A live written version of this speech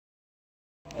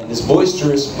And this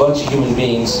boisterous bunch of human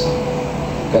beings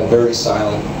got very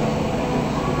silent.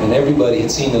 And everybody had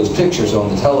seen those pictures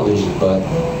on the television, but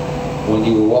when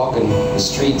you were walking the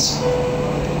streets,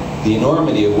 the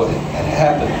enormity of what had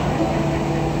happened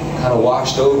kind of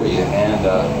washed over you, and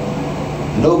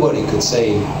nobody could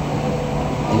say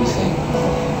anything.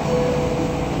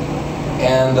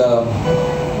 And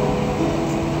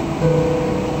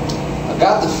I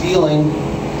got the feeling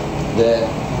that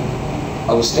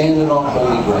I was standing on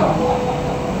holy ground,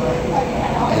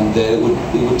 and that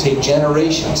it would take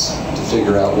generations to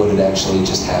figure out what had actually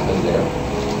just happened there.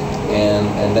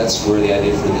 And that's where the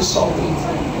idea for this song came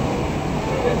from.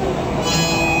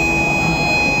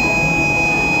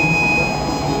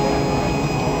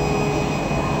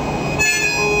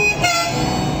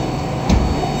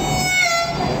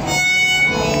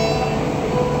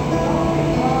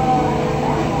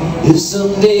 If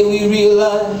someday we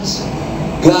realize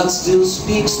God still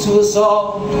speaks to us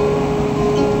all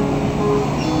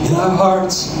in our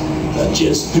hearts, not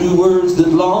just through words that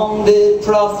long dead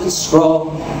prophets scrawl,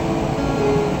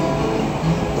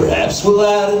 perhaps we'll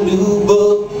add a new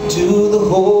book to the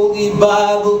Holy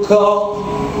Bible called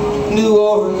New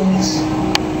Orleans.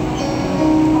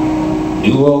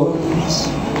 New Orleans.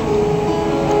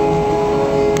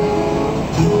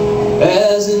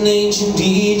 As in ancient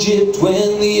Egypt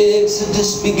when the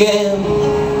Exodus began,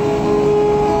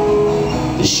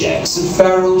 the shacks of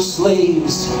Pharaoh's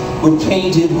slaves were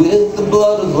painted with the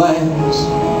blood of lambs.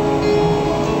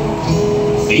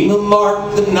 FEMA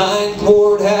marked the 9th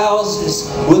Ward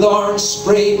houses with orange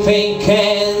spray paint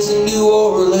cans in New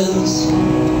Orleans.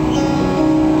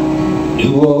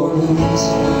 New Orleans.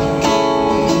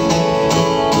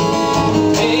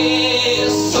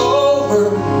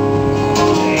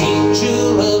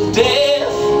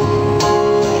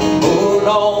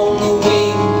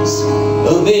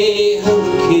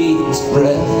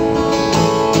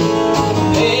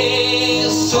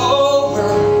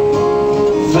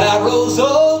 Pharaoh's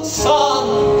own son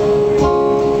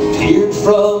peered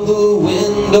from the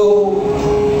window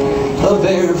of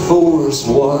Air Force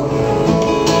One.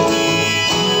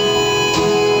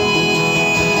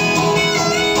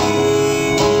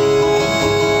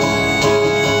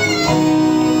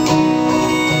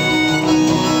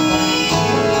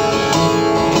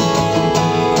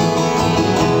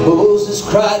 Moses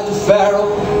cried to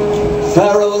Pharaoh,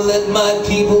 "Pharaoh, let my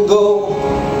people go."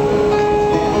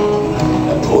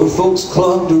 Poor folks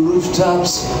clung to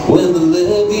rooftops when the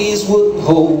levees wouldn't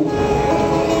hold.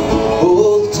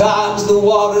 Both times the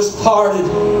waters parted,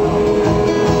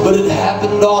 but it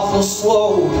happened awful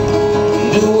slow.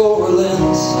 New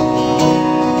Orleans,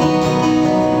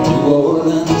 New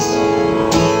Orleans.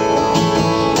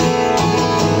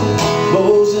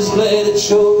 Moses led a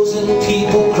chosen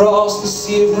people across the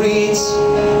Sea of Reeds.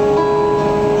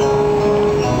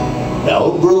 Now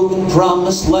a broken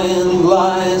promised land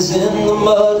lies in the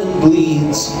mud and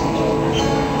bleeds,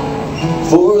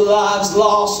 for lives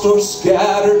lost or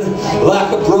scattered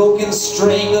like a broken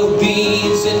string of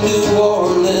beads in New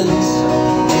Orleans.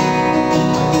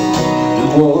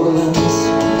 New Orleans.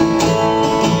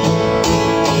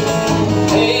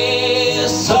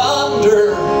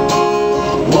 Passunder,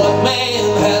 what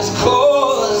man has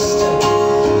caused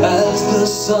as the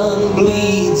sun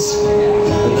bleeds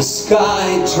and the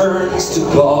sky turns to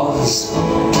gauze.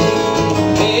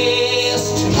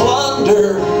 Past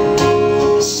plunder,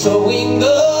 sowing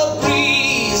the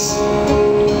breeze,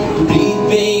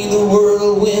 reaping the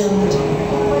whirlwind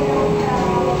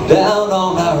down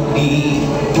on our knees.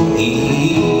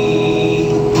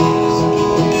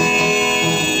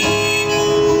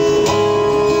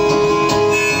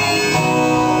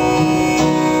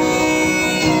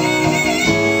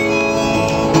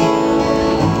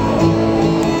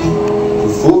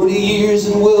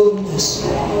 In wilderness,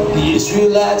 the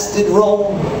Israelites did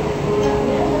roam.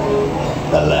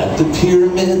 Now like the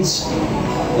pyramids,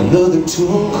 another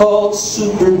tomb called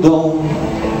Superdome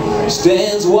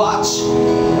stands watch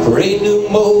for a new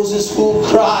Moses who'll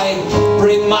cry,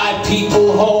 "Bring my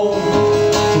people home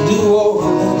to New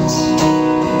Orleans."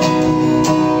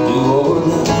 New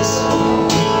Orleans.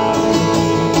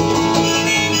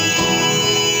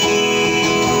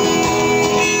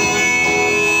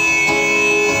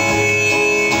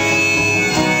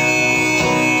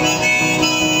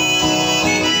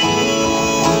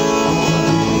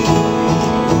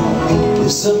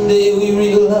 Someday we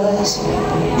realize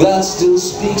God still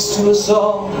speaks to us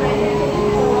all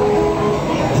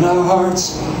in our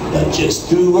hearts, not just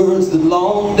through words that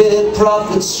long dead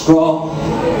prophets scrawl.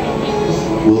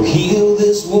 We'll heal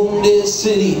this wounded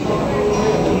city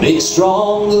and make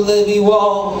strong the levee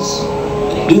walls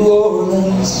in New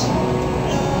Orleans.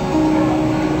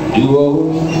 New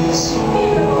Orleans